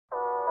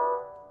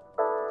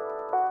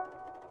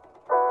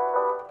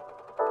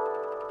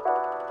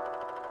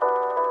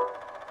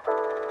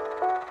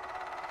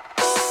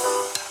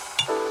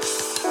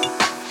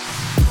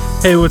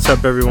Hey, what's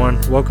up, everyone?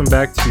 Welcome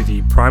back to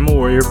the Primal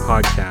Warrior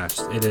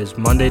podcast. It is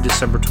Monday,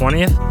 December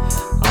 20th.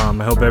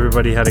 I hope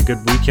everybody had a good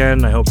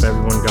weekend. I hope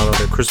everyone got all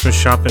their Christmas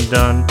shopping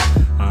done.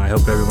 I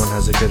hope everyone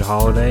has a good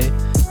holiday.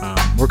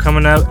 We're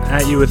coming out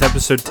at you with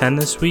episode 10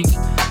 this week,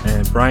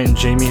 and Bryant and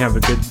Jaime have a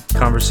good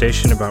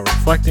conversation about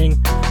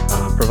reflecting,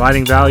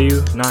 providing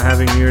value, not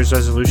having New Year's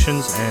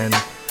resolutions, and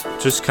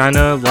just kind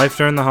of life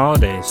during the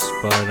holidays.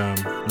 But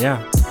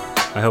yeah,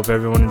 I hope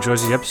everyone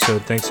enjoys the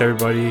episode. Thanks,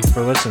 everybody,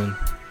 for listening.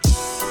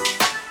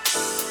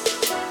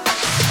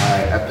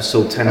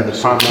 Episode 10 of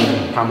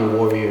the Primal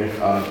Warrior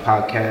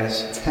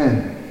podcast.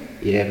 10.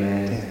 Yeah,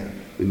 man. Damn.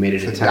 We made it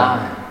to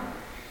 10.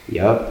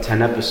 Yup,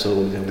 10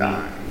 episodes, and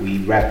we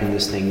wrapping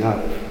this thing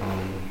up.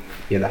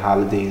 The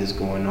holidays is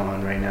going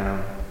on right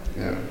now.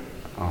 Yeah.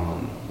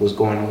 What's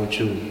going on with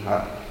you?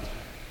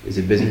 Is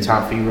it busy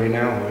time for you right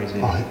now, or is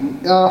it?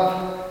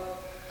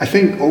 I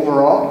think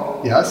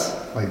overall, yes.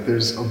 Like,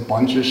 there's a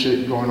bunch of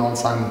shit going on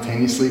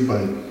simultaneously,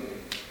 but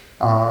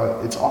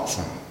it's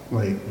awesome.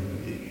 Like,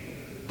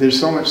 there's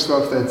so much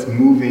stuff that's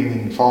moving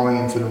and falling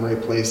into the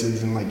right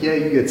places, and like, yeah,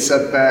 you get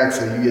setbacks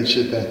and you get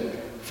shit that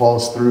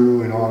falls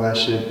through and all that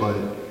shit, but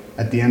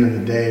at the end of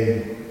the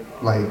day,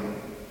 like,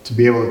 to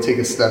be able to take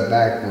a step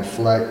back,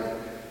 reflect,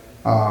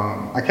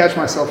 I catch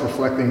myself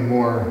reflecting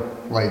more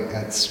like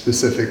at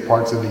specific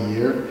parts of the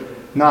year,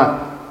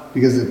 not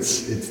because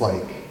it's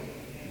like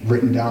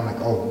written down like,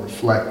 oh,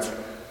 reflect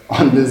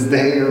on this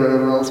day or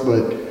whatever else,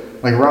 but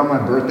like around my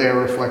birthday I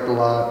reflect a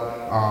lot.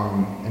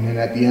 And then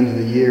at the end of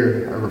the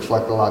year, I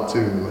reflect a lot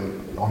too,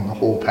 like on the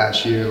whole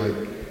past year,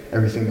 like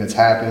everything that's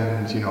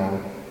happened, you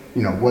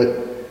know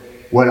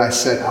what I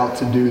set out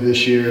to do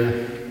this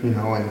year, and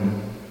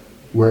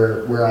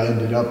where I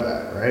ended up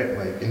at, right?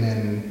 Like, and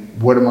then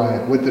what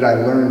did I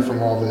learn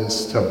from all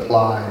this to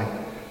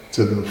apply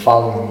to the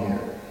following year,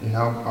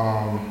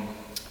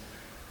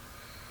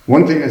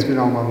 One thing that's been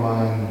on my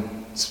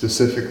mind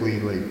specifically,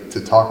 like,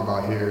 to talk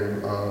about here,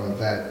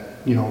 that,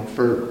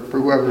 for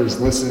whoever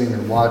is listening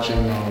or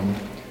watching,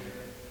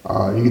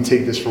 you can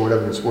take this for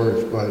whatever it's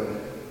worth, but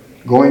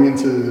going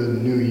into the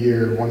new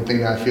year, one thing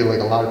that I feel like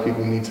a lot of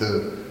people need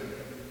to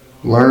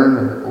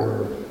learn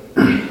or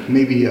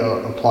maybe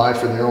apply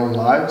for their own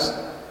lives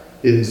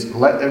is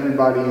let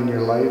everybody in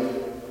your life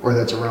or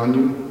that's around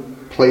you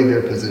play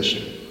their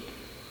position.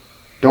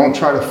 Don't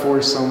try to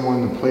force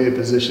someone to play a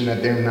position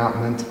that they're not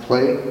meant to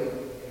play.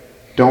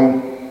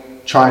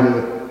 Don't try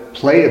to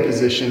play a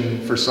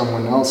position for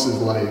someone else's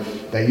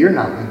life that you're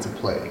not meant to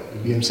play. You know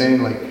what I'm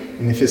saying? Like,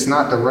 and if it's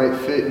not the right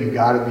fit, you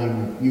gotta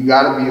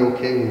be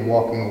okay with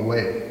walking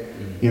away. You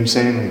know what I'm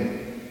saying?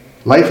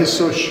 Like, life is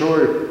so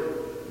short,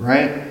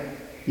 right?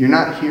 You're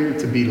not here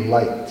to be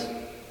liked.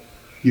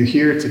 You're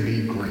here to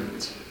be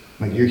great.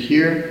 Like, you're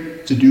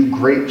here to do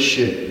great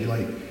shit. You're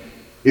like,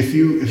 if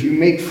you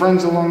make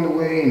friends along the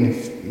way, and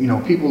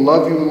if people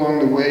love you along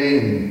the way,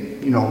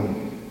 and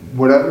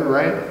whatever,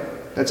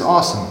 right? That's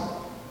awesome.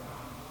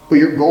 But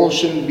your goal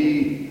shouldn't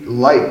be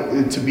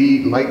to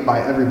be liked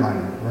by everybody,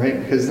 right?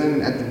 Because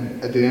then at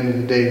the end of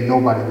the day,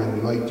 nobody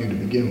really liked you to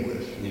begin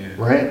with,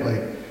 right?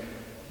 Like,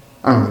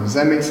 I don't know. Does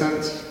that make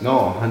sense?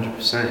 No,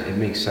 100%. It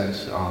makes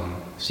sense.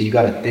 So you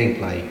got to think,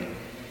 like,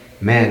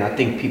 man, I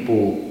think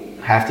people,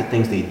 half the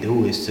things they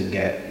do is to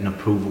get an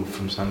approval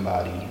from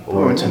somebody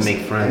or to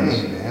make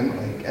friends. Hey,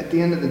 man, like, at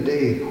the end of the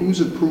day,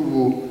 whose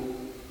approval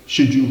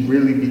should you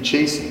really be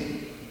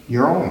chasing?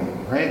 Your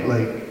own, right?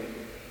 Like,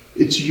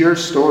 it's your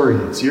story,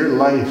 it's your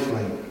life.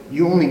 Like,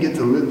 you only get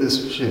to live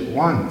this shit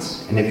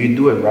once. And if you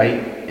do it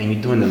right, and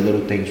you're doing the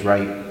little things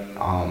right,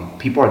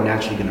 people are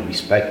naturally gonna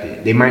respect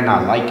it. They might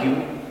not like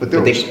you, but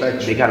they'll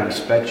respect you. They gotta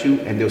respect you,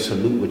 and they'll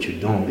salute what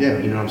you're doing. Yeah.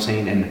 You know what I'm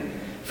saying? And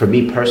for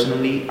me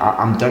personally,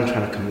 I'm done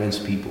trying to convince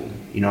people.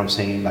 You know what I'm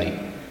saying? Like,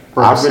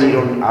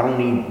 I don't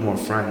need more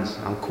friends.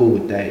 I'm cool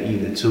with that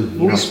either too.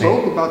 We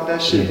spoke about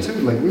that shit too.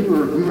 Like, we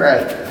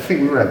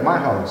were at my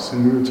house,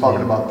 and we were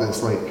talking about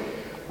this. Like,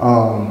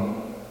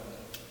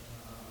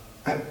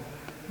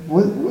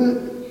 what?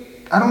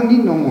 I don't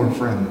need no more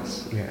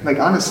friends. Yeah. Like,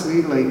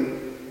 honestly, like,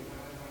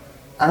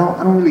 I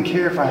don't really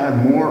care if I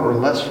have more or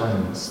less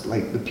friends.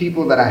 Like, the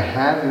people that I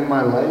have in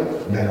my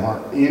life that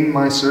are in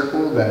my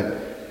circle, that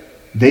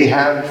they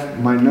have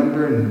my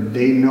number and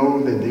they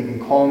know that they can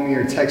call me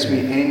or text me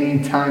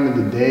any time of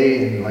the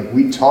day, and like,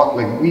 we talk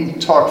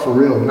for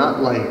real,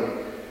 not like,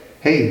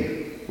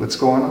 hey, what's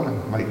going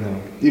on? Like,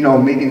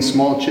 making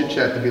small chit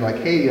chat to be like,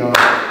 hey,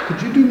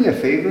 could you do me a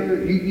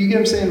favor? You get what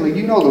I'm saying? Like,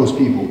 those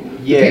people.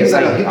 Yeah, it's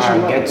like,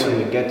 get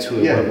to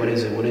it. Yeah. What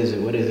is it?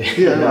 Yeah.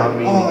 You know what I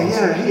mean? Oh,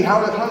 yeah. Hey,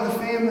 how's the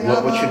family?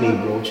 What you need,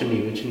 bro? What you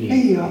need?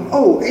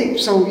 Hey,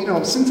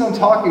 so, since I'm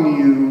talking to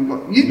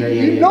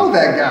you, know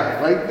that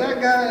guy. Like, that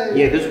guy.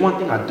 Yeah, there's one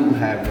thing I do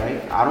have,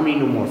 right? I don't need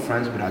no more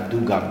friends, but I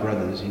do got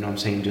brothers. You know what I'm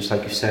saying? Just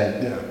like you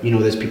said. Yeah.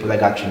 There's people that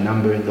got your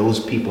number. Those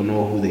people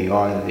know who they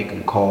are, that they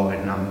can call,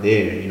 and I'm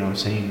there. You know what I'm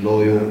saying?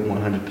 Loyal,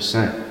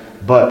 100%.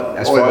 But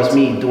as far as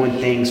me doing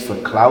things for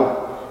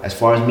clout, as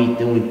far as me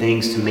doing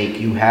things to make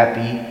you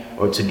happy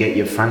or to get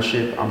your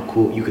friendship, I'm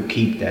cool. You could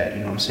keep that. You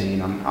know what I'm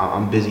saying?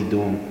 I'm busy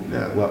doing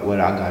what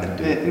I gotta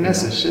do. And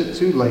that's the shit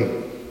too. Like,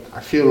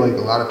 I feel like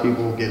a lot of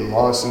people get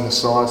lost in the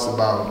sauce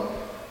about,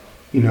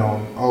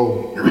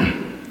 oh,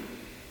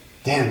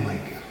 damn,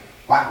 like,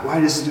 why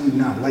does this dude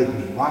not like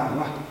me?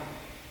 Why?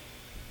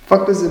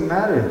 Fuck does it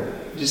matter?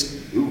 Just,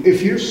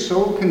 if you're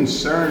so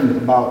concerned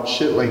about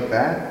shit like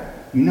that,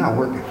 you're not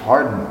working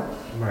hard enough.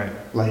 Right.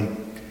 Like,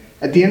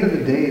 at the end of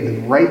the day,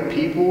 the right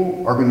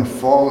people are gonna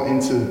fall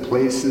into the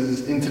place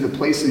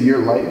of your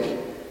life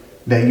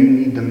that you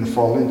need them to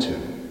fall into,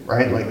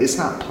 right? Like, it's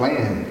not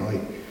planned.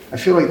 Like, I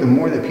feel like the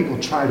more that people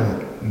try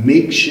to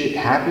make shit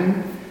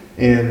happen,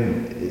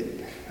 and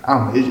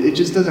it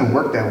just doesn't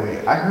work that way.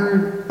 I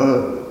heard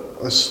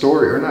a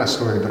story, or not a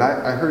story, but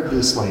I heard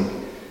this, like,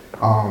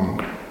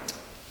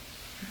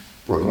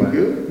 bro, you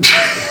good?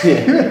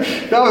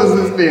 That was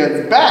this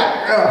man's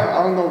back.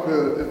 I don't know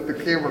if the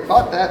camera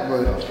caught that,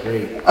 but that was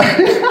great.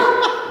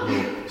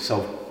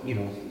 Self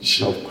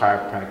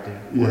chiropractor.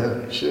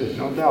 Yeah, shit,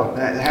 no doubt.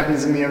 That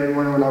happens to me every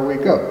morning when I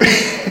wake up.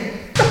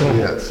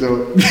 Yeah,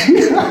 so.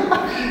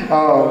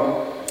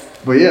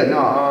 But yeah,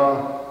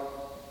 no.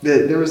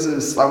 There was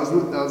this. I was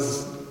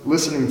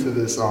listening to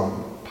this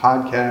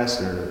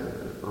podcast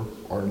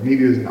or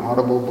maybe it was an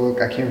Audible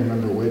book. I can't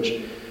remember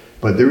which.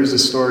 But there was a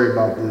story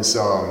about this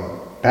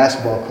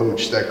basketball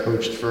coach that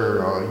coached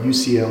for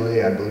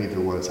UCLA, I believe it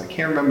was. I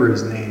can't remember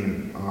his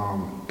name.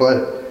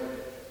 But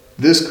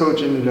this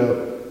coach ended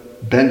up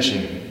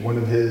benching one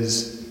of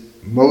his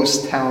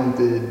most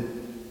talented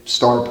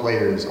star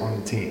players on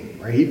the team.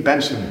 Right? He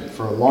benched him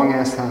for a long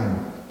ass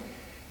time.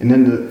 And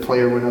then the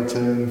player went up to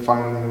him and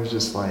finally was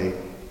just like,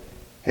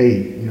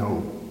 hey,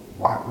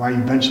 why are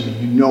you benching me?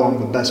 You know I'm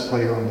the best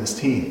player on this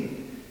team.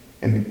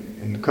 And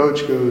the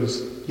coach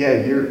goes,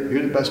 yeah,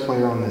 you're the best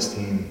player on this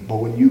team, but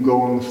when you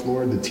go on the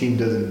floor, the team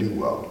doesn't do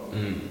well.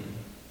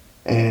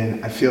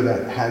 And I feel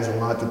that has a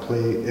lot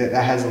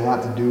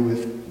to do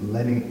with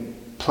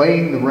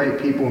playing the right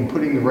people and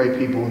putting the right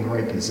people in the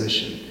right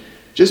position.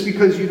 Just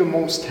because you're the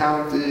most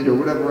talented or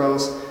whatever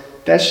else,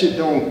 that shit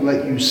don't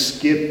let you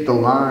skip the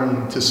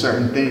line to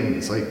certain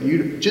things. Like,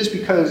 just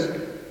because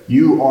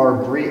you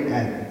are great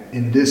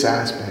in this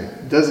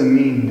aspect doesn't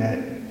mean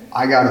that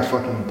I gotta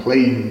fucking play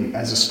you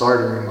as a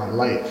starter in my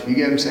life. You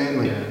get what I'm saying?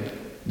 Like,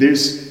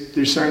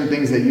 there's certain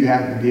things that you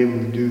have to be able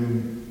to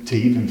do to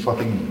even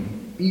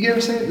fucking. You get what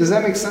I'm saying? Does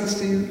that make sense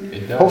to you?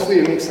 It does. Hopefully,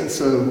 it makes sense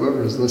to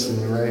whoever's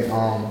listening, right?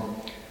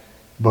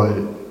 But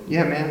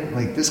yeah, man,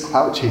 like this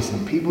clout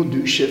chasing, people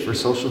do shit for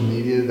social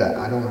media that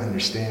I don't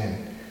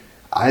understand.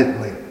 I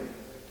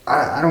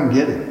don't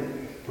get it.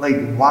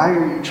 Like, why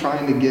are you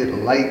trying to get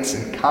likes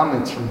and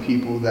comments from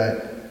people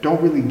that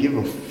don't really give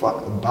a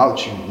fuck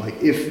about you?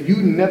 Like, if you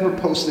never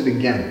posted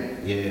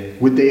again,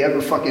 would they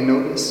ever fucking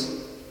notice?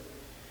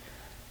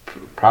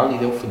 Probably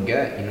they'll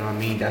forget, you know what I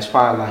mean? That's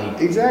why, like,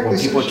 exactly. when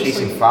people are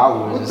chasing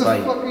followers, what it's the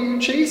like, fuck are you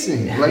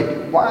chasing?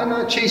 Like, why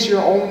not chase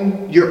your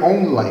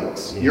own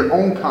likes, your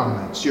own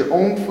comments, your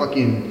own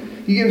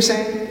fucking, you get what I'm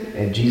saying?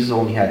 And Jesus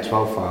only had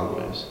 12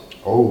 followers.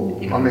 Oh,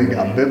 my man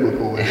got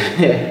biblical with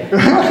it.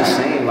 I'm just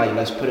saying, like,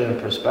 let's put it in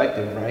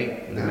perspective,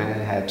 right? The man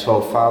had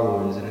 12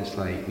 followers, and it's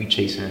like,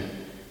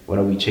 what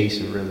are we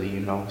chasing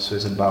really, So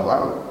it's about,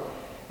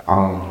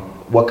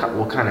 what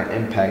kind of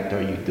impact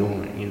are you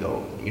doing, You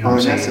know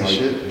what I'm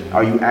saying?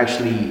 Are you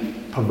actually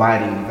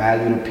providing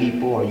value to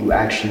people? Are you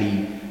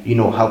actually,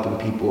 helping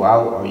people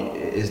out? Or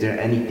is there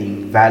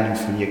anything value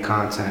from your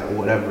content or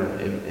whatever?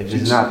 If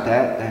it's not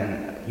that,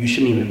 then you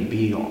shouldn't even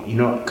be on,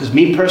 Because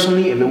me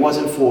personally, if it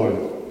wasn't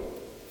for,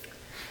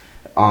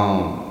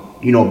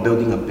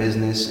 building a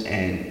business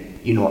and,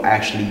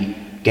 actually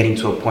getting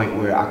to a point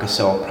where I could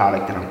sell a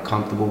product that I'm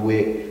comfortable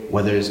with,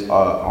 whether it's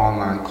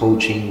online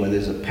coaching, whether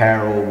it's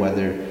apparel,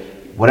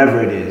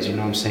 whatever it is, you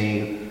know what I'm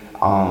saying?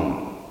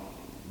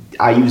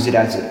 I use it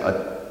as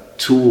a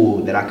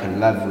tool that I can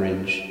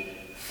leverage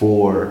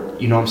for,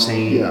 you know what I'm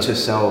saying, to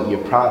sell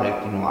your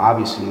product.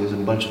 Obviously there's a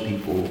bunch of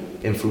people,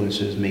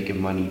 influencers making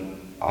money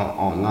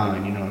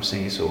online, you know what I'm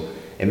saying? So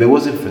if it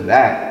wasn't for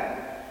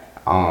that,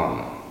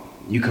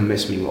 you can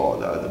miss me with all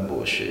the other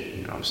bullshit,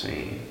 you know what I'm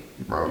saying?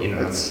 Bro,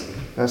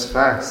 that's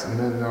facts. And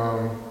then,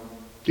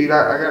 dude,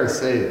 I gotta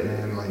say it,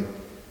 man, like,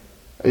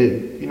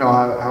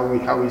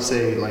 how we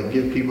say, like,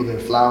 give people their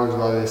flowers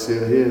while they're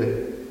still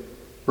here.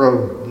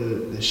 Bro,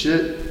 the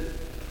shit,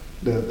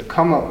 the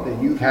come up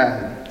that you've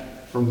had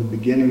from the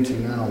beginning to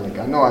now, like,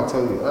 I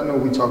know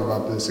we talk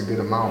about this a good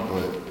amount,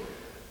 but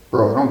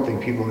bro, I don't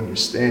think people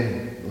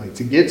understand, like,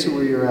 to get to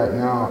where you're at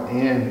now,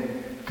 and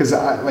because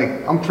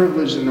I'm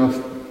privileged enough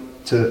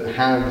to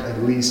have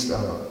at least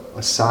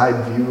a side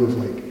view of,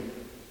 like,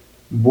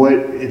 what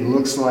it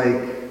looks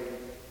like,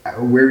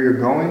 where you're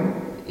going.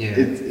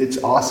 It's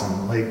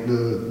awesome. Like,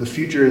 the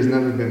future has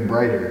never been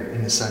brighter,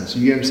 in a sense.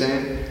 You get what I'm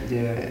saying?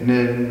 Yeah. And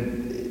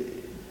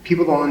then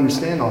people don't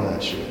understand all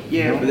that shit.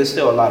 Yeah, but there's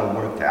still a lot of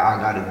work that I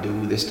gotta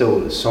do. There's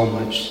still so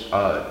much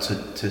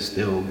to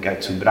still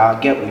get to. But I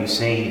get what you're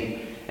saying,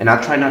 and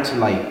I try not to,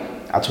 like,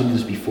 I told you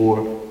this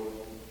before,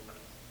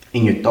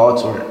 in your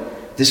thoughts, or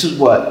this is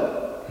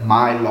what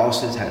my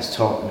losses has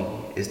taught me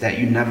is that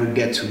you never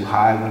get too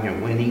high when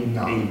you're winning,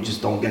 and you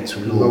just don't get too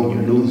low when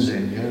you're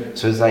losing. Yeah.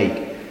 So it's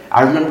like,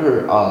 I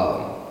remember,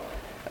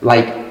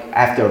 like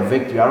after a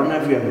victory, I don't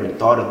know if you ever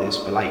thought of this,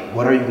 but like,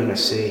 what are you gonna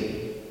say?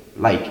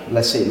 Like,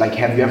 let's say, like,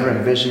 have you ever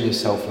envisioned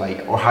yourself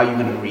like, or how you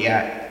gonna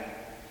react?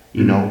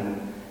 You know?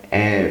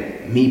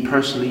 And me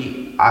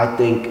personally, I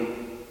think,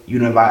 you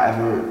know, if I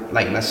ever,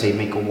 like, let's say,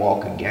 make a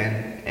walk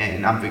again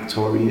and I'm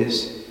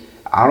victorious,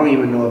 I don't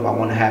even know if I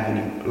want to have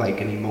any,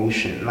 like, an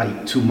emotion,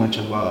 like, too much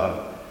of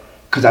a,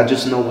 because I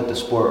just know what the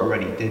sport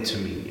already did to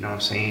me, you know what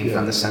I'm saying? Yeah.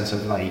 From the sense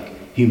of,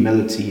 like,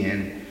 humility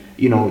and,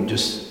 you know,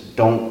 just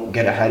don't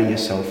get ahead of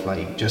yourself.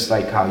 Like, just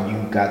like how you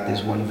got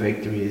this one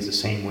victory is the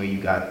same way you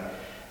got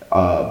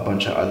a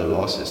bunch of other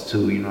losses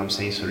too, you know what I'm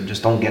saying? So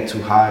just don't get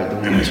too high,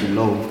 don't get too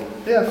low.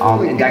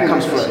 Yeah, And that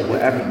comes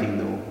with everything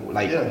though.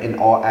 Like in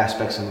all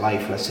aspects of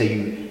life. Let's say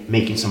you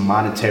making some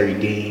monetary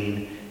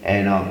gain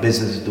and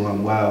business is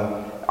doing well.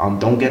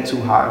 Don't get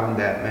too high on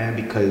that, man,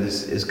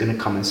 because it's gonna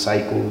come in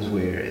cycles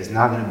where it's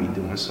not gonna be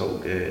doing so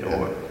good.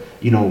 Or,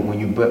 you know, when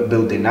you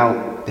building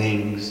out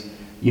things,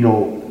 you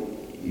know,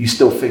 you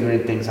still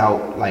figuring things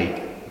out.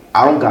 Like,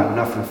 I don't got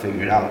nothing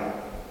figured out.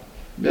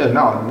 Yeah,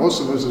 no,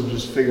 most of us are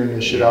just figuring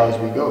this shit out as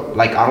we go.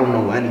 Like, I don't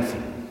know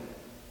anything.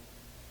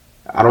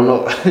 I don't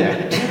know.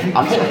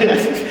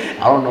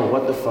 I don't know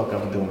what the fuck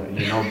I'm doing,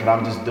 you know, but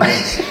I'm just doing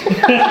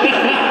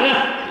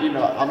it. You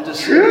know, I'm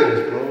just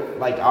serious, bro.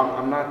 Like,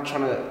 I'm not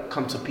trying to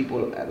come to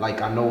people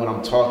like I know what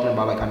I'm talking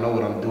about, like I know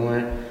what I'm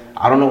doing.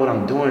 I don't know what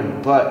I'm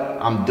doing, but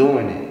I'm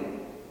doing it.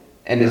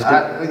 And it's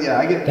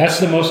I get That's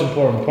the most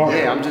important part.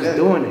 Yeah, I'm just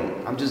doing it.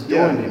 I'm just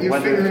doing it. You're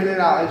figuring it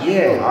out as you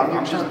go.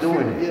 I'm just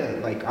doing it.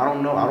 Yeah, like, I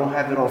don't know. I don't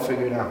have it all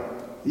figured out.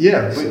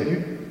 Yeah, but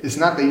it's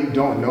not that you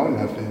don't know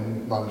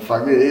nothing,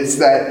 motherfucker. It's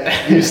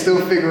that you're still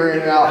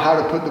figuring out how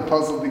to put the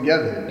puzzle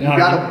together. You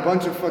got a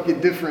bunch of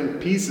fucking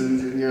different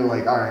pieces, and you're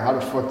like, all right, how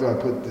the fuck do I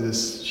put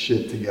this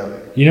shit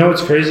together? You know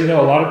what's crazy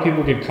though? A lot of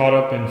people get caught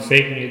up in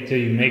faking it till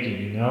you make it,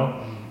 you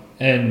know?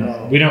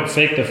 And we don't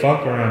fake the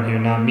funk around here.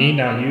 Not me,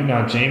 not you,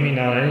 not Jamie,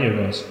 not any of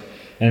us.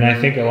 And I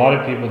think a lot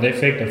of people, they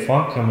fake the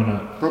funk coming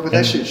up. Bro, but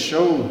that shit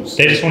shows.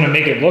 They just want to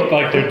make it look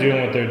like they're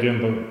doing what they're doing,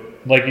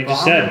 but like you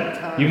just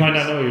said, you might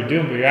not know what you're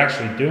doing, but you're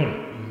actually doing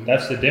it.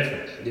 That's the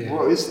difference. Yeah.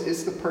 Bro,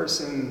 it's the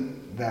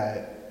person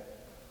that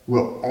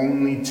will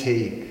only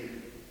take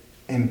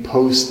and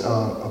post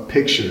a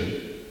picture,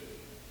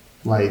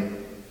 like,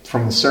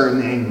 from a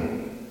certain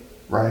angle,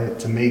 right?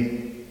 To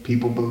make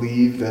people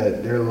believe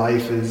that their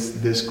life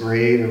is this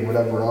great or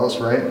whatever else,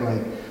 right?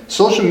 Like,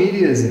 social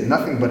media is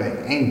nothing but an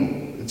angle.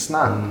 It's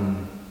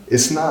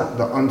not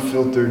the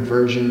unfiltered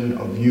version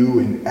of you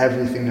and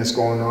everything that's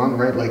going on,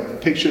 right? Like,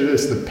 picture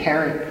this, the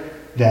parent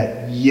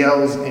that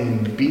yells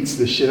and beats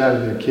the shit out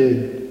of their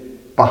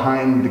kid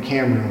behind the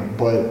camera,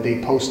 but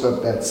they post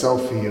up that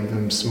selfie of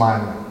them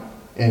smiling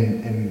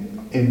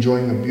and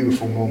enjoying a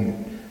beautiful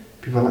moment.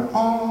 People are like,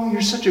 oh,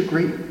 you're such a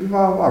great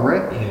blah, blah,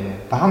 right? Yeah.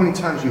 But how many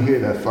times you hear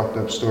that fucked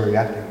up story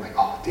after, you're like,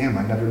 oh, damn,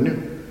 I never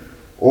knew.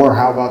 Or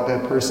how about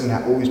that person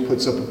that always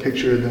puts up a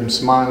picture of them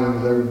smiling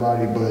with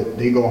everybody, but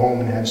they go home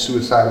and have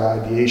suicidal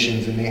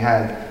ideations and they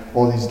had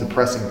all these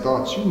depressing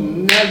thoughts. You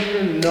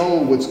never know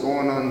what's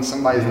going on in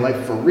somebody's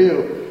life for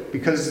real,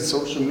 because the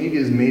social media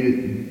has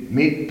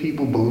made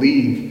people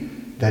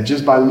believe that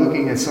just by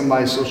looking at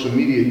somebody's social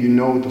media, you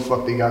know what the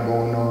fuck they got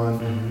going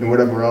on and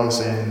whatever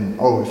else. And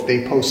if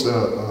they post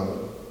a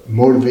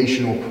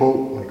motivational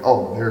quote, like,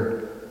 oh,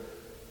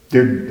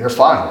 they're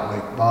fine,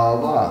 like, blah,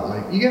 blah,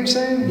 like, you get what I'm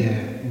saying?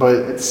 Yeah. But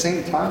at the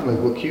same time, like,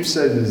 what Q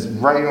said is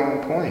right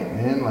on point,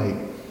 man, like,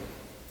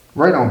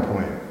 right on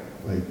point,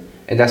 like.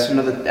 And that's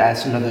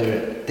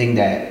another thing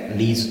that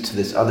leads to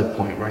this other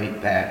point,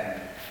 right?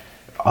 That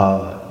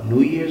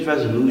New Year's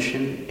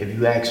resolution, if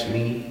you ask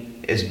me,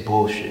 is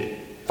bullshit.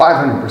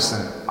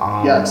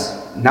 500%.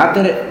 Yes. Not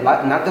that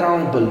I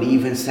don't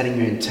believe in setting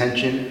your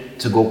intention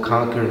to go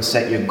conquer and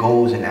set your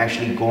goals and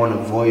actually go on a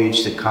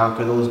voyage to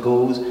conquer those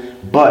goals,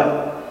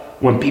 but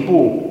when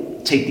people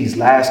take these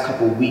last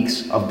couple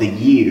weeks of the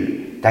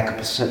year, that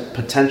could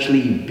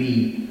potentially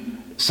be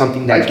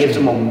something that gives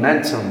them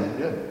momentum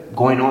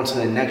going on to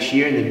the next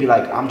year, and they'd be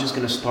like, I'm just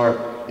gonna start.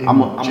 I'm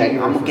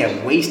gonna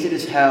get wasted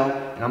as hell,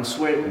 and I'm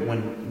swear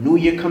when New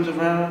Year comes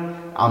around,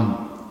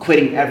 I'm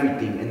quitting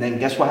everything. And then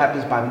guess what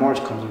happens by March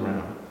comes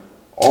around?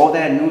 All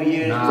that New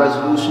Year's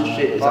resolution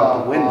shit is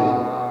out the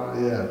window.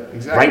 Yeah,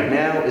 exactly. Right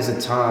now is a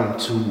time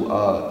to.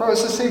 Bro,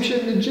 it's the same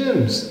shit in the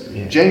gyms.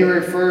 Yeah.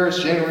 January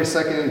 1st, January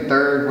 2nd,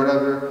 3rd,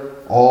 whatever,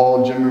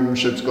 all gym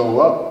memberships go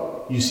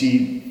up. You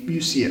see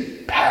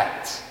it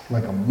packed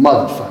like a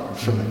motherfucker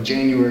for like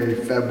January,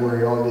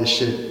 February, all this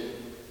shit.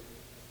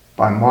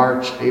 By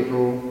March,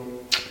 April,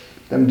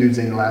 them dudes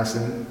ain't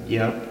lasting.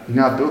 Yeah. You're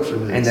not built for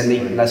this. And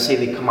then let's say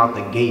they come out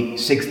the gate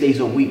 6 days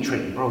a week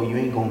training, bro. You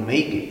ain't gonna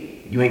make it.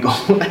 You ain't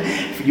gonna.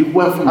 You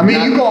went from.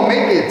 you gonna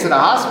make it to the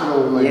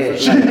hospital, like, for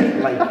sure.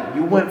 like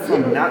you went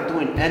from not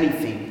doing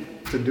anything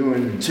to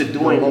doing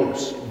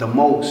the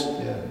most.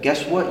 Yeah.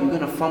 Guess what? You're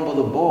gonna fumble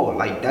the ball.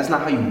 Like, that's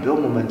not how you build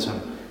momentum.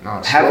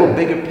 Have a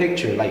bigger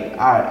picture. Like, all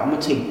right, I'm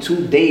gonna take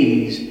 2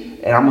 days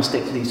and I'm gonna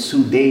stick to these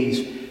 2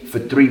 days for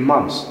 3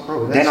 months.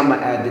 Bro, then I'm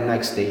gonna add the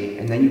next day,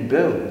 and then you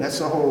build. That's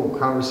the whole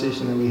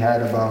conversation that we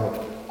had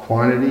about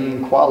quantity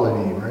and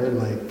quality, right?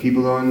 Like,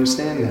 people don't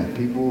understand that.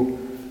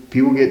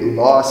 People get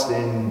lost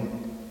in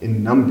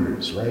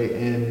numbers, right?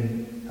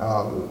 And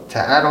to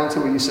add on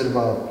to what you said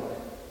about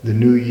the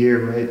new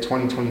year, right?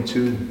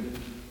 2022.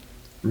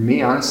 For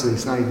me, honestly,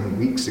 it's not even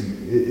weeks.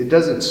 It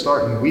doesn't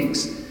start in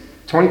weeks.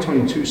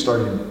 2022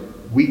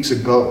 started weeks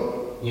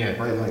ago. Yeah.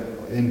 Right. Like,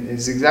 and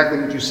it's exactly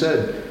what you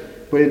said.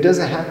 But it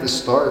doesn't have to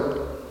start.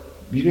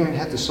 You don't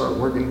have to start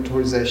working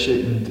towards that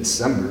shit in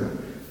December.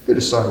 You could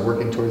have started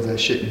working towards that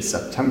shit in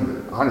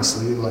September.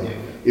 Honestly, like,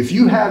 if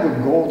you have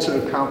a goal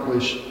to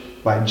accomplish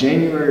by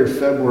January or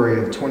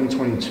February of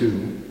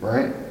 2022,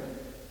 right?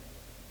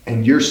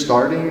 And you're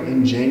starting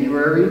in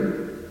January,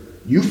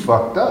 you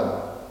fucked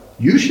up.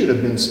 You should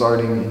have been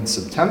starting in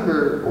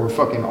September or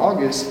fucking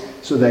August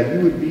so that you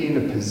would be in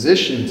a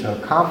position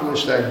to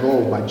accomplish that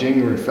goal by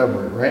January,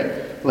 February,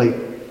 right? Like,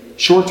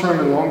 short-term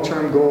and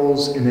long-term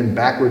goals, and then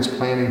backwards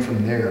planning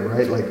from there,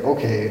 right? Like,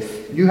 okay,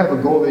 if you have a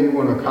goal that you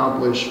want to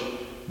accomplish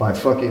by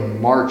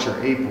fucking March or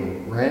April,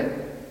 right?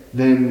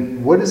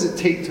 Then what does it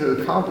take to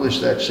accomplish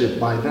that shit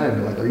by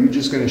then? Like, are you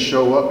just going to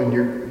show up and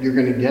you're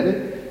going to get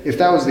it? If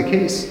that was the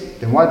case,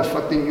 then why the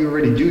fuck didn't you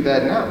already do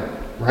that now,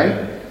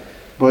 right?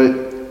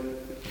 But,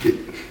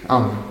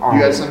 you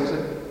had something to say?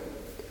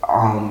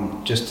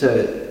 Just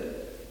to...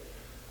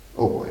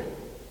 Oh boy.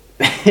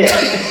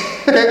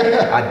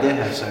 I did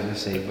have something to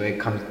say, but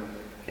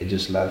it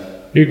just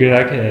left. You're good.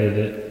 I can edit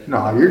it.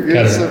 No, you're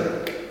good.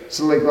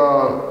 So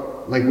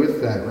like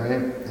with that,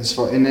 right? As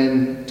far, and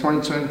then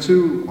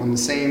 2022 on the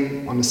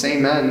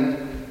same end,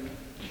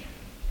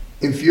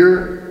 if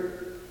you're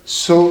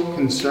so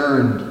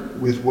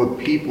concerned with what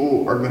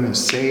people are gonna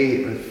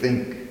say or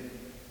think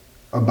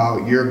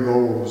about your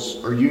goals,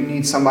 or you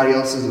need somebody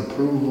else's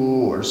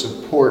approval or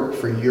support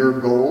for your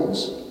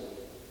goals,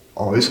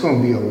 oh, it's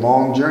going to be a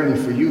long journey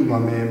for you, my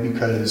man,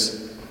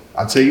 because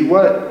I'll tell you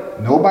what,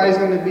 nobody's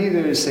going to be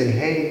there to say,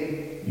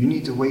 hey, you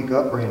need to wake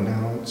up right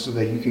now so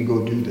that you can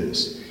go do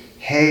this.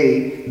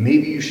 Hey,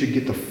 maybe you should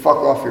get the fuck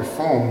off your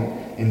phone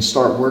and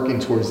start working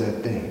towards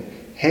that thing.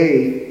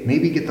 Hey,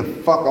 maybe get the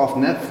fuck off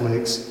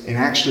Netflix and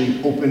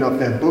actually open up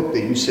that book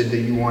that you said that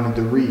you wanted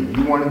to read.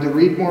 You wanted to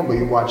read more, but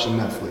you're watching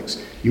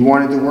Netflix. You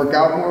wanted to work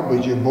out more,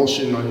 but you're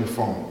bullshitting on your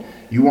phone.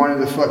 You wanted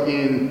to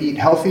fucking eat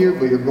healthier,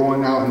 but you're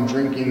going out and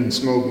drinking and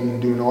smoking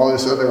and doing all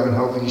this other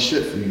unhealthy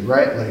shit for you,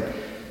 right? Like,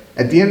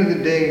 at the end of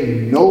the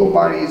day,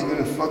 nobody's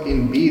gonna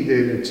fucking be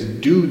there to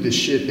do the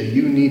shit that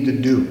you need to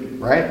do,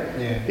 right?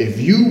 Yeah.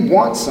 If you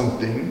want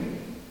something,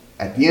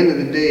 at the end of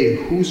the day,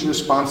 whose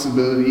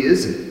responsibility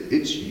is it?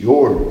 It's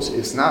yours.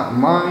 It's not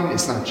mine.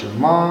 It's not your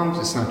mom's.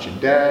 It's not your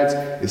dad's.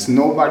 It's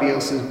nobody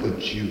else's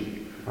but you.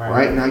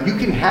 Right? Now, you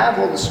can have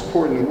all the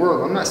support in the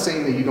world. I'm not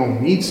saying that you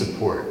don't need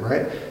support,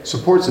 right?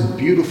 Support's a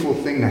beautiful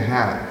thing to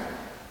have.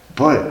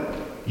 But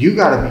you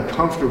gotta be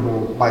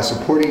comfortable by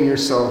supporting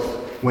yourself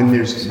when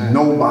there's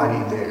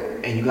nobody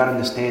there. And you gotta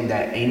understand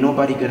that ain't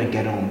nobody gonna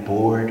get on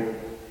board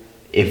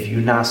if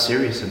you're not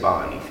serious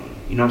about anything.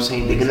 You know what I'm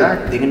saying?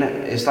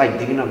 It's like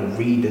they're gonna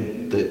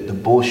read the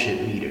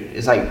bullshit meter.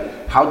 It's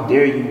like, how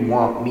dare you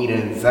want me to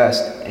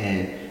invest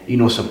and,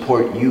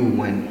 support you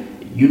when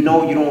you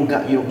don't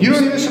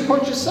even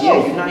support yourself.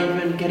 Yeah, you're not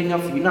even getting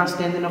up. You're not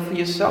standing up for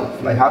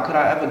yourself. Like, how could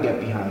I ever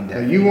get behind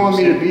that? You want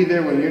me to be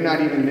there when you're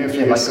not even there for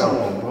yourself?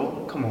 Like, come on,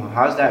 bro. Come on.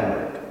 How's that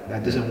work?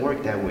 That doesn't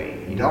work that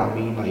way. You know what I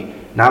mean?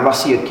 Like, now if I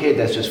see a kid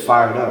that's just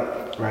fired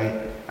up, right?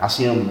 I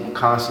see him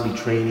constantly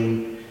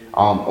training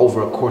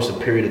over a course of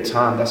period of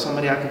time. That's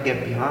somebody I could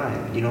get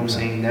behind. You know what I'm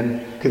saying?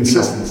 Then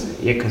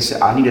consistency.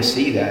 I need to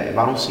see that. If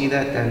I don't see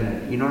that,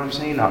 then you know what I'm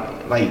saying?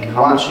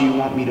 How much do you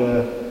want me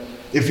to?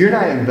 If you're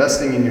not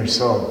investing in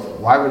yourself,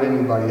 why would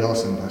anybody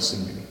else invest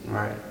in you?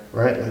 Right.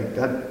 Right? Like,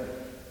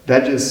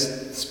 that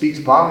just speaks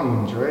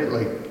volumes, right?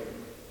 Like,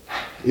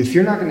 if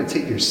you're not going to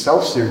take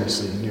yourself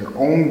seriously and your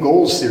own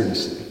goals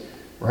seriously,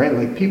 right?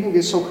 Like, people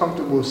get so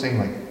comfortable saying,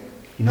 like,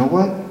 you know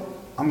what?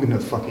 I'm going to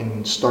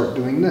fucking start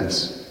doing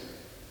this.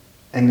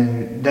 And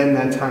then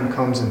that time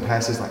comes and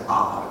passes, like,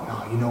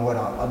 no, you know what?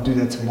 I'll do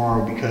that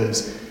tomorrow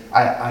because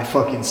I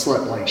fucking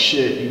slept like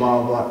shit and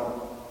blah, blah, blah.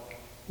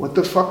 What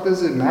the fuck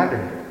does it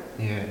matter?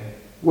 Yeah.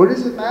 What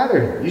does it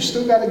matter? You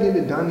still got to get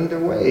it done either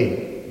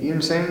way. You know what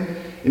I'm saying?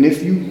 And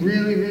if you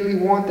really, really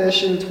want that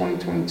shit in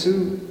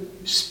 2022,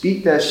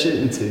 speak that shit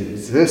into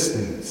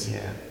existence.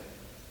 Yeah.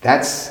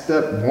 That's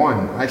step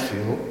one, I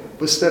feel.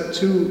 But step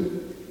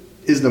two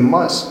is the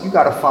must. You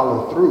got to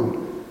follow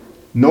through.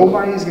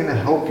 Nobody's going to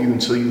help you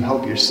until you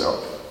help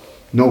yourself.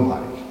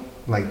 Nobody.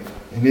 Like,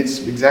 and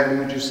it's exactly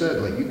what you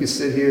said. Like, you can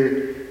sit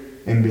here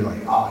and be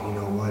like, oh, you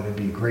know what? It'd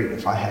be great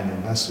if I had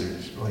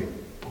investors. Like,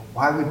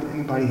 why would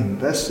anybody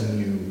invest in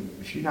you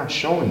if you're not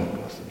showing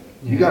them nothing?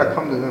 Yeah. You got to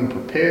come to them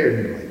prepared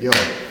and be like, yo,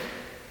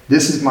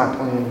 this is my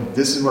plan.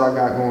 This is what I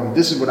got going.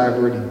 This is what I've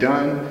already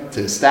done to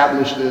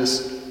establish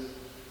this.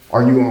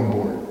 Are you on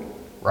board?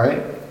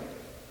 Right?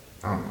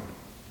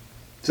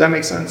 Does that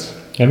make sense?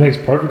 That makes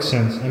perfect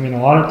sense. I mean,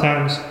 a lot of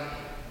times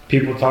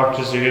people talk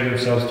just to hear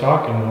themselves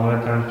talking. A lot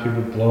of times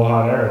people blow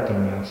hot air at their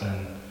mouth.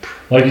 And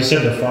like you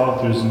said, the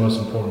follow-through is the most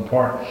important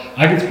part.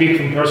 I can speak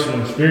from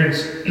personal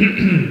experience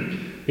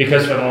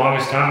because for the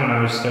longest time when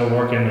I was still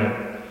working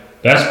at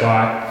Best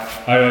Buy,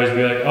 I'd always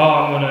be like, oh,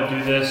 I'm going to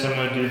do this, I'm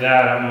going to do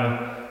that, I'm going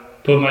to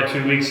put my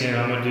 2 weeks in,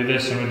 I'm going to do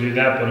this, I'm going to do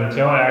that. But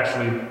until I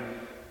actually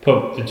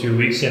put the 2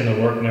 weeks in,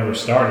 the work never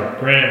started.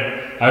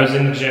 Granted, I was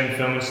in the gym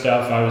filming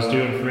stuff, I was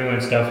doing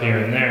freelance stuff here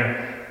and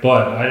there,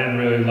 but I didn't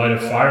really light a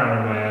fire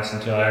under my ass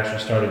until I actually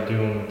started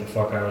doing what the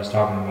fuck I was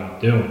talking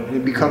about doing. And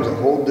it becomes a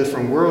whole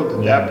different world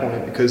at that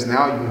point because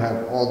now you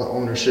have all the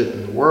ownership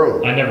in the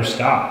world. I never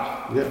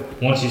stopped. Yeah.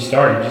 Once you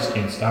start, you just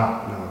can't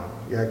stop. No,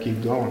 you gotta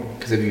keep going.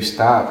 Because if you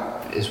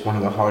stop, it's one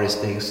of the hardest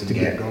things to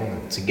get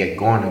going. To get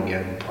going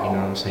again. You know what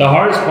I'm saying? The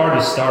hardest part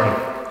is starting.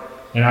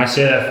 And I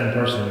say that from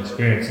personal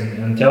experience. And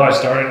until I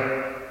started,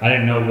 I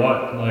didn't know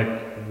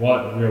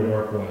what real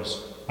work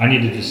was. I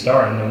needed to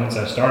start. And then once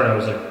I started, I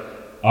was like,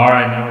 all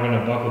right, now we're going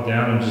to buckle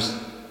down and just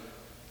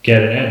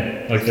get it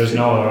in. Like, there's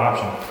no other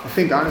option. I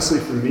think, honestly,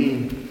 for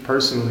me,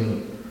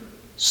 personally,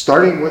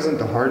 starting wasn't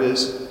the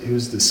hardest. It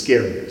was the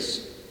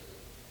scariest.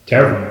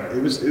 Terrifying.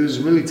 It was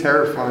really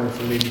terrifying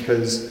for me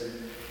because,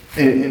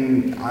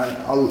 and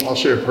I'll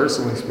share a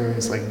personal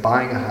experience, like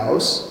buying a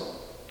house.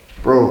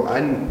 Bro,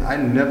 I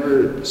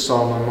never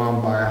saw my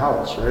mom buy a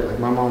house, right? Like,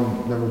 my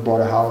mom never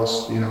bought a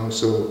house, you know,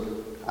 so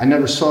I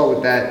never saw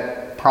what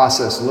that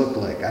process looked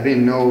like. I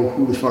didn't know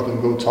who to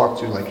fucking go talk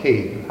to. Like,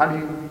 hey, how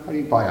do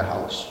you buy a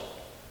house,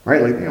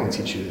 right? Like, they don't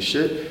teach you this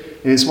shit.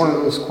 And it's one of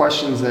those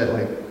questions that,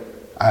 like,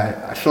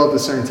 I felt a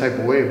certain type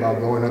of way about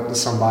going up to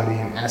somebody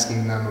and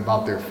asking them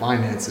about their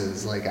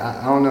finances. Like,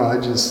 I don't know.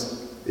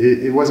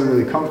 It wasn't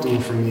really comfortable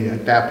for me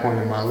at that point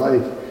in my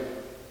life.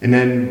 And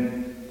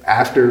then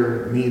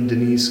after me and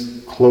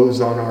Denise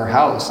closed on our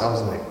house, I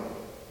was like,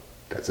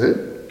 that's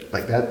it?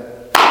 Like, that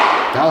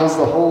was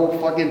the whole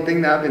fucking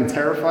thing that I've been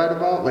terrified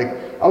about. Like,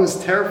 I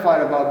was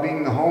terrified about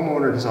being the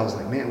homeowner because I was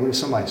like, man, what if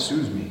somebody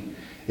sues me?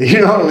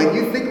 You know, like,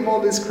 you think of all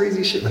this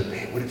crazy shit. Like,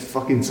 man, what if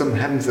fucking something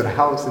happens to the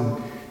house?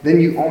 And then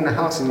you own the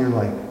house and you're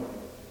like,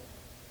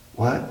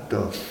 what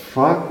the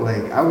fuck?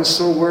 Like, I was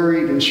so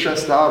worried and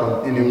stressed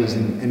out, and it was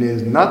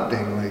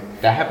nothing.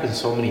 Like, that happens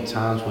so many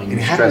times when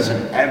you're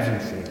stressing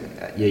everything.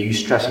 Yeah, you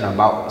stressing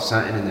about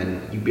something, and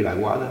then you be like,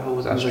 why the hell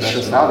was I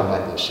stressing out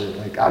about this shit?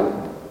 Like,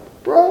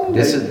 bro.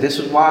 This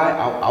is why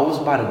I was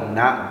about to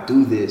not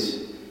do this,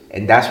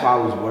 and that's why I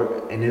was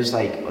working. And it's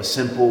like a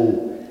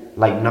simple,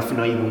 like, nothing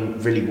to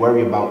even really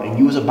worry about, and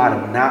you was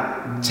about to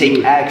not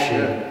take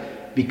action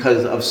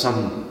because of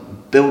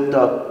some built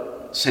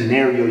up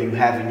scenario you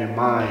have in your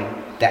mind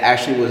that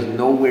actually was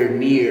nowhere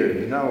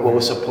near what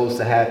was supposed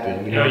to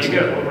happen. You know, you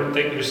gotta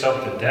overthink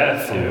yourself to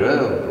death. For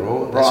real,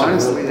 bro. That's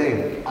honestly, a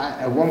real thing.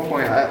 At one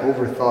point, I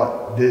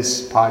overthought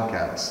this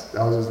podcast.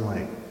 I was just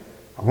like,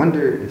 I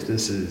wonder if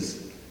this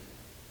is,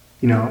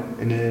 you know.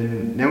 And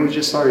then we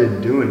just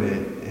started doing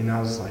it, and I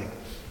was like,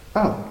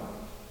 oh,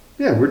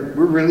 yeah,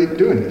 we're really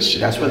doing this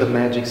shit. That's where the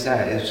magic's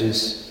at. It's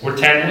just we're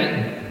 10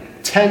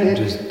 in. 10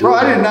 in, bro.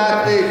 I did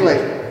not think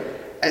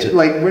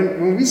like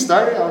when we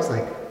started, I was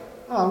like,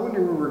 oh, I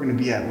wonder where we're gonna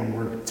be at when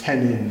we're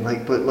 10 in.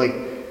 Like, but like,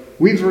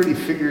 we've already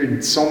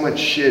figured so much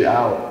shit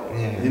out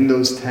in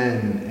those 10.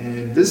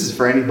 And this is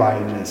for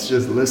anybody that's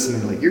just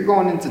listening. Like, you're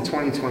going into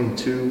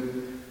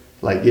 2022,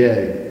 like,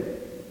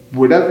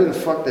 whatever the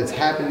fuck that's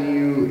happened to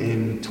you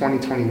in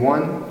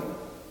 2021,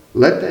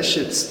 let that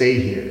shit stay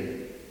here.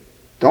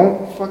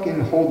 Don't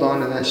fucking hold on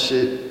to that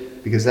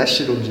shit, because that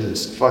shit will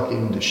just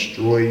fucking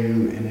destroy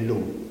you,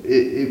 and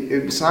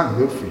it's not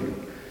good for you.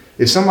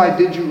 If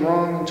somebody did you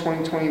wrong in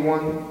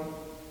 2021,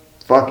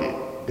 fuck it.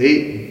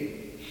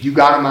 You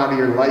got them out of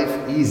your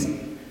life easy. You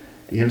know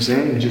what I'm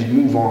saying? And just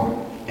move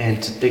on.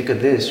 And to think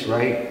of this,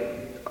 right?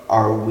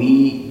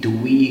 Do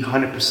we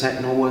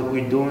 100% know what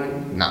we're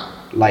doing? Nah.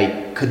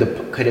 Like, could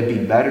it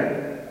be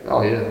better?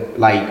 Oh yeah.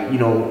 Like, you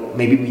know,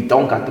 maybe we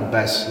don't got the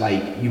best.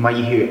 Like, you might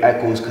hear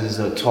echoes because it's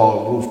a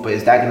tall roof, but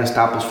is that gonna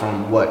stop us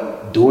from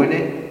doing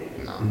it?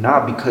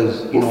 Nah,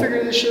 because we'll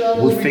figure this shit out.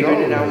 We're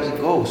figuring it out as it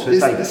goes. So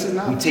it's like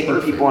we taking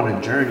perfect. people on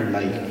a journey.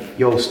 Like,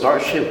 yo,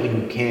 start shit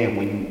when you can.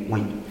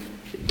 When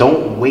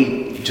don't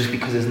wait just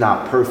because it's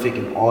not perfect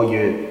and all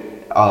your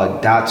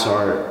dots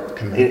are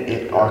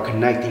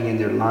connecting and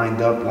they're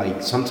lined up.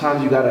 Like,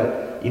 sometimes you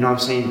gotta, you know what I'm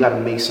saying, you gotta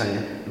make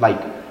something.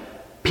 Like,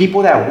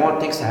 people that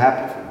want things to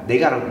happen, they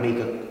gotta make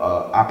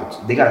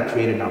they gotta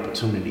create an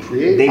opportunity.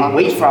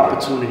 Wait for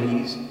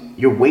opportunities.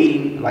 You're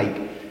waiting,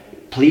 like,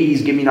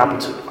 please give me an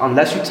opportunity.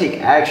 Unless you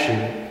take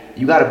action,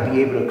 you gotta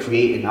be able to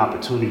create an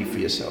opportunity for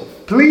yourself.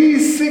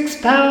 Please,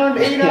 6 pound,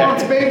 8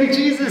 ounce, baby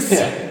Jesus.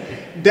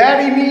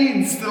 Daddy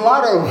needs the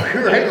lotto,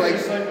 right? Like,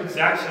 just like what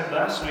Zach said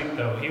last week,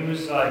 though. He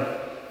was like,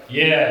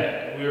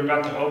 yeah, we were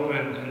about to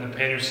open, and the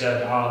painter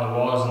said, oh, the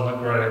wall doesn't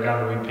look right, I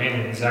gotta repaint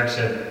it. And Zach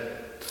said,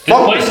 this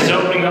place is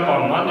opening up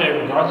on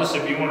Monday, regardless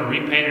if you want to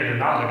repaint it or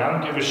not. Like, I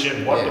don't give a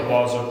shit what the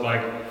walls look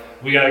like.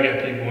 We gotta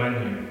get people in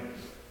here.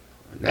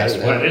 That's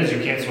what it is. You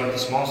can't sweat the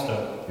small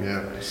stuff.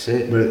 Yeah, That's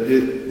it. but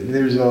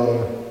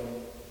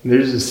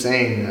there's a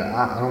saying that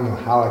I don't know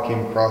how I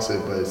came across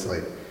it, but it's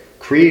like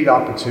create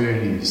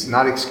opportunities,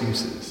 not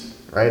excuses,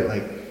 right?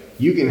 Like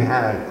you can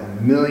have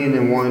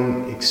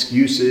 1,000,001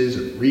 excuses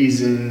or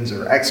reasons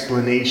or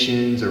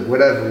explanations or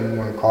whatever you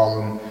want to call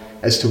them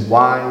as to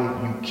why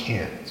you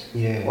can't,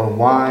 or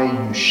why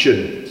you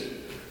shouldn't,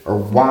 or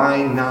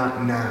why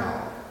not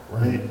now,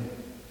 right?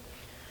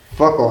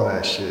 Fuck all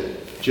that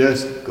shit.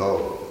 Just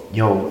go.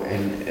 Yo,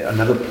 and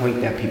another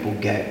point that people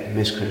get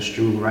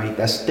misconstrued, right?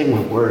 That's the thing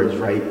with words,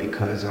 right?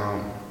 Because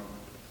I'm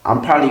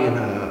probably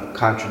gonna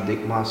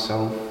contradict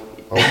myself.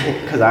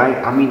 Because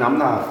I mean, I'm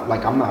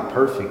not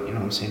perfect, you know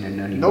what I'm saying, in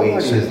any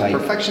way. So it's like,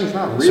 perfection's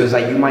not real. So it's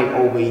like you might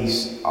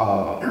always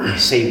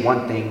say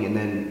one thing and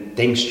then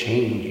things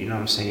change, you know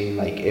what I'm saying?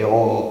 Like it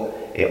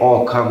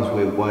all comes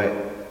with what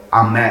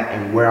I'm at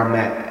and where I'm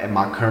at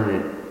my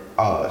current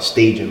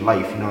stage in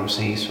life, you know what I'm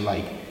saying? So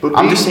like,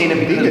 I'm just saying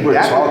it because we're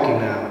talking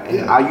now,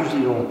 and I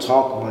usually don't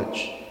talk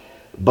much,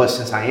 but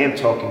since I am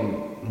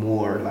talking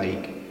more,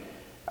 like,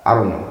 I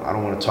don't know, I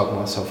don't want to talk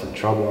myself in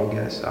trouble, I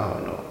guess, I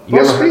don't know. You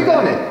ever speak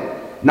on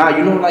it? Nah,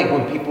 you know, like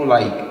when people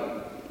like,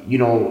 you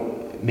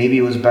know, maybe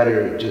it was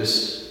better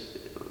just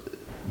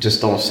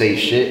don't say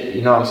shit,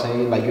 you know what I'm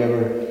saying? Like you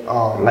ever,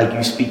 like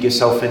you speak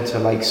yourself into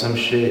like some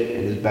shit,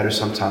 and it's better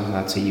sometimes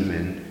not to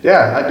even.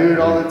 Yeah, I do it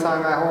all the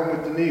time at home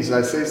with Denise.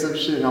 I say some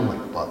shit and I'm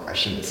like, fuck, I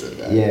shouldn't have said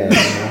that. Yeah. You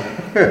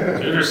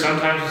know? Dude, or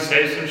sometimes you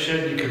say some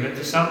shit, you commit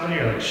to something,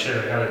 you're like, shit,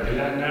 I gotta do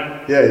that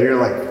now. Yeah, you're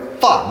like,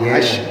 fuck,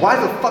 Yeah. why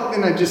the fuck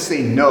didn't I just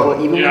say no?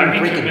 Well, even Dude, when I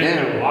you be break it committed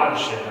to a down, lot of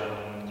shit I don't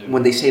want to do.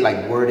 when they say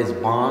like word is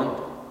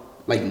bond,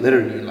 like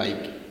literally,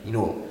 like, you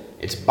know,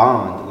 it's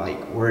bond.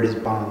 Like word is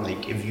bond.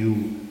 Like if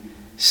you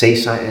say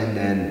something,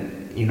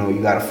 then you know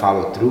you gotta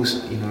follow through.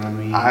 You know what I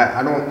mean?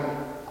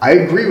 I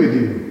agree with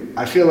you.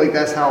 I feel like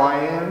that's how I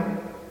am.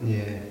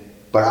 Yeah.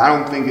 But I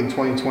don't think in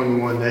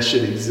 2021 that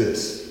shit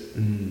exists.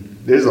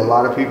 There's a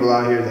lot of people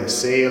out here that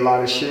say a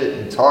lot of shit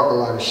and talk a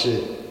lot of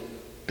shit,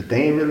 but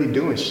they ain't really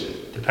doing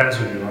shit. Depends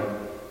who you are.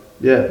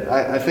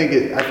 Yeah, I think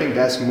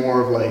that's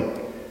more of like,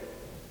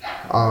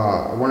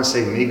 I want to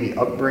say maybe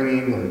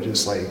upbringing or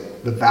just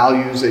like the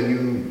values that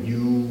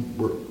you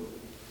were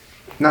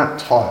not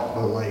taught,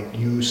 but like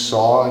you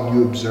saw and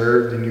you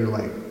observed and you're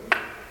like,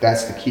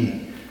 that's the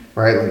key,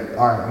 right? Like,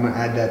 all right, I'm gonna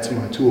add that to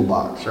my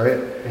toolbox, right?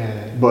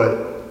 Yeah.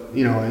 But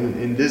you know,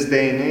 in this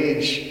day and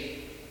age,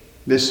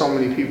 there's so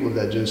many people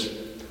that just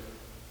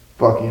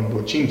fucking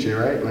bochinche,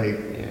 right?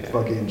 Like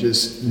fucking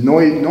just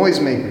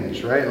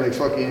noisemakers, right? Like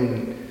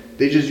fucking,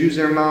 they just use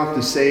their mouth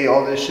to say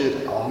all this shit.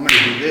 Like, oh, I'm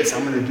gonna do this,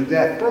 I'm gonna do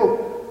that,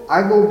 bro.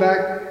 I go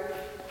back,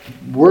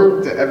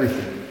 word to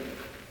everything.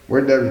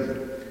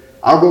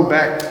 I'll go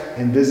back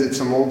and visit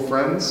some old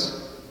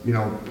friends, you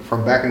know,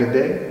 from back in the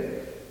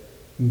day.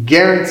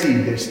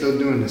 Guaranteed they're still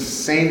doing the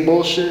same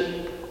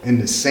bullshit in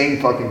the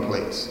same fucking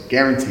place.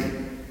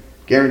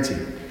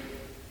 Guaranteed.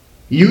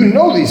 You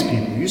know these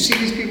people. You see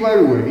these people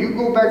everywhere. You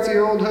go back to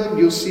your old hood,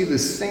 you'll see the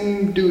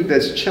same dude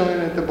that's chilling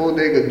at the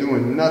bodega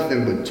doing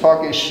nothing but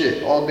talking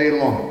shit all day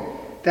long.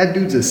 That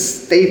dude's a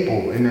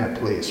staple in that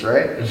place,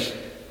 right?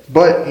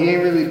 But he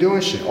ain't really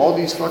doing shit. All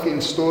these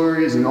fucking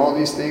stories and all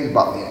these things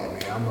about, yeah,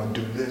 man, I'm gonna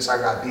do this. I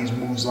got these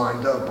moves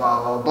lined up,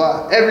 blah, blah,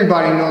 blah.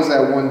 Everybody knows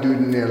that one dude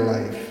in their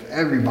life.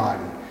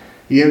 Everybody.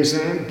 You know what I'm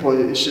saying? But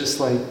it's just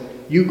like,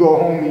 you go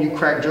home and you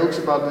crack jokes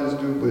about this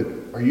dude,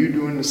 but are you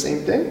doing the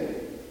same thing?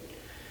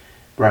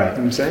 Right. You know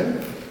what I'm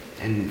saying?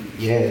 And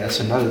yeah, that's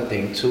another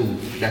thing too.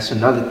 That's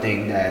another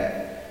thing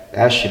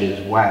that shit is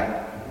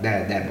whack.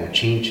 That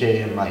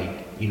bochinche and like,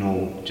 you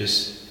know,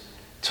 just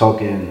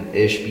talking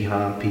ish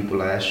behind people,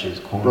 that shit's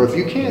corny. Bro, if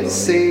you can't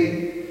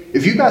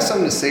if you got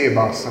something to say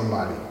about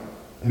somebody,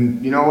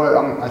 and you know what,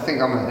 I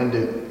think I'm gonna end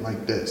it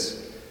like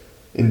this.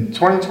 In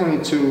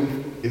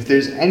 2022, if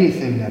there's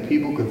anything that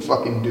people could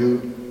fucking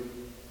do,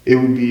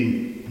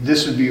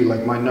 this would be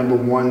like my number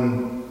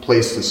one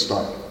place to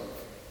start.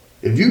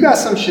 If you got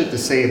some shit to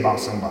say about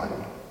somebody,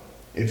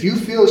 if you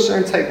feel a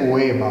certain type of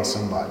way about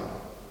somebody,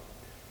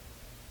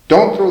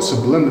 don't throw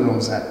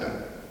subliminals at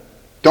them.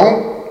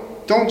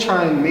 Don't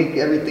try and make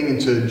everything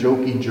into a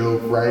jokey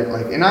joke, right?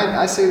 Like, and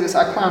I say this,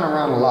 I clown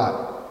around a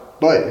lot.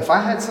 But if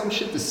I had some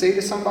shit to say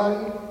to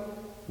somebody,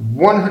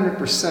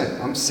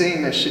 100%, I'm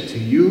saying that shit to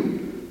you.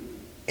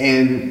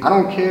 And I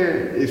don't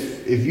care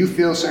if you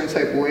feel a certain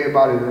type of way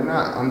about it or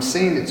not. I'm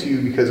saying it to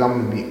you because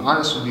I'm going to be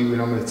honest with you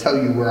and I'm going to tell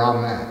you where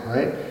I'm at,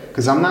 right?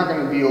 Because I'm not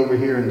going to be over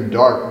here in the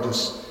dark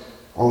just,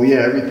 oh yeah,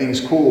 everything's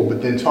cool,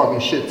 but then talking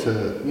shit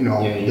to, you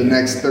know, the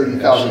next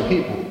 30,000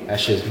 people. That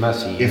shit's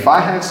messy. If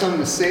I have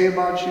something to say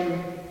about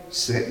you,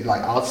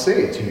 I'll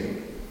say it to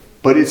you.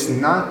 But it's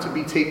not to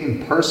be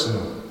taken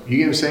personal. You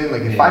get what I'm saying?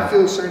 Like, if I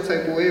feel a certain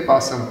type of way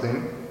about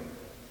something,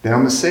 then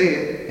I'm going to say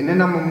it, and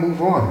then I'm going to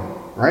move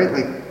on, right?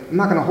 Like, I'm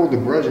not going to hold a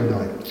grudge and be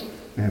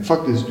like, man,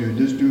 fuck this dude.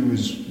 This dude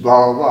was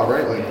blah, blah, blah,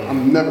 right? Like,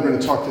 I'm never going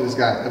to talk to this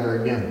guy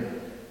ever again.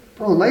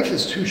 Bro, life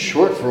is too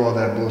short for all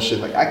that bullshit.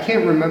 Like, I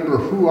can't remember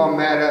who I'm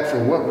mad at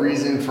for what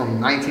reason from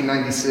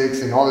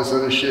 1996 and all this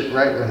other shit,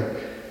 right? Like,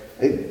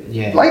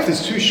 Yeah. Life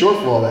is too short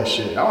for all that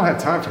shit. I don't have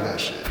time for that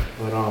shit.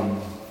 But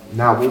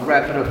now we'll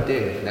wrap it up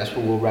there. That's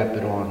what we'll wrap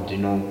it on. You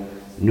know,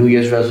 New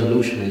Year's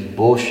resolution is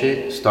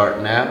bullshit.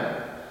 Start now,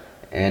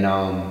 and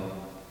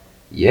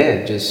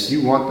yeah, just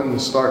You want them to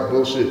start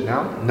bullshit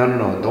now?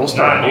 no. Don't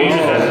start New Year's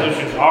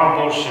bullshit. resolutions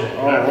are bullshit.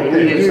 Oh, New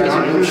Year's New Year's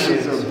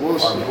resolutions resolutions are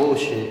bullshit. are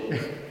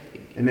bullshit.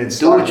 And then Do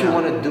start what you now.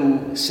 want to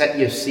do. Set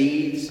your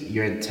seeds,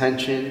 your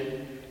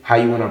intention, how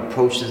you want to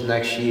approach this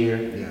next year.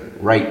 Yeah.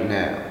 Right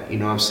now, you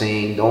know what I'm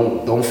saying?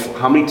 Don't.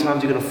 How many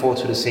times you're gonna fall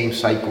to the same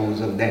cycles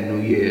of that New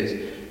Year's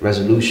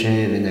resolution,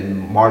 and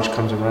then March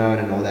comes around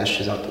and all that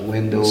shit's out the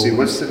window. Let's see,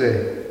 what's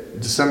today?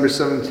 December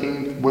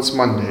 17th. What's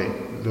Monday?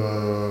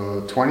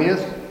 The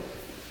 20th?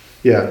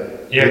 Yeah.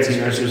 Yeah, it's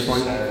 18th, Christmas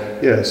 20th.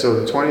 Saturday. Yeah,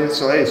 so the 20th.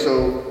 So hey,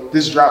 so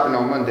this is dropping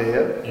on Monday,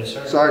 yeah? Yes,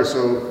 sir. Sorry,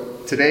 so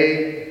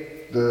today,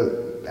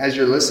 as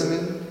you're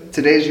listening,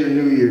 today's your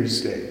New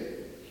Year's Day.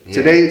 Yeah.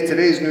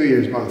 Today's New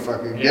Year's,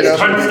 motherfucker. Get up.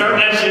 Start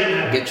that shit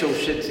now. Get your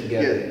shit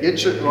together.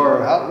 Get your,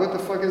 or how, what the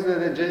fuck is that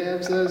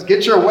JM says?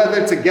 Get your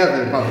weather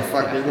together,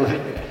 motherfucker.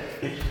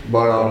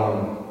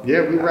 But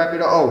yeah, we wrap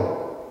it up.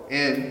 Oh,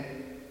 and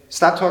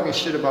stop talking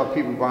shit about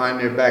people behind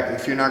their back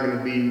if you're not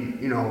gonna be,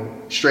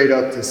 straight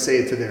up to say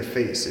it to their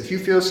face. If you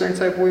feel a certain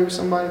type of way with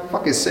somebody,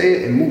 fucking say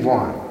it and move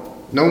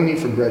on. No need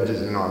for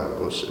grudges and all that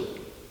bullshit.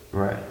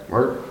 Right.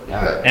 Work?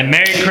 Yeah. And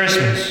Merry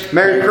Christmas.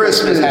 Merry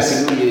Christmas.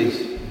 Happy New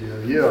Year's.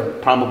 Yeah.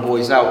 Primal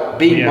Boys out.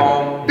 Bing Yeah.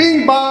 bong.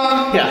 Bing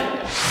bong.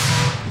 Yeah.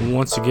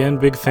 Once again,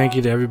 big thank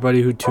you to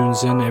everybody who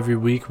tunes in every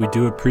week. We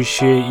do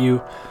appreciate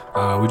you.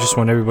 We just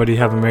want everybody to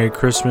have a Merry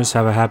Christmas,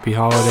 have a happy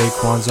holiday,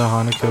 Kwanzaa,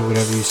 Hanukkah,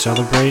 whatever you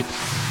celebrate.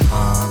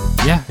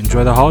 Yeah,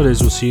 enjoy the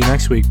holidays. We'll see you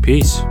next week.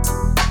 Peace.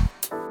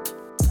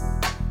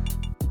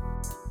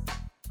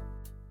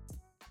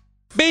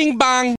 Bing bang.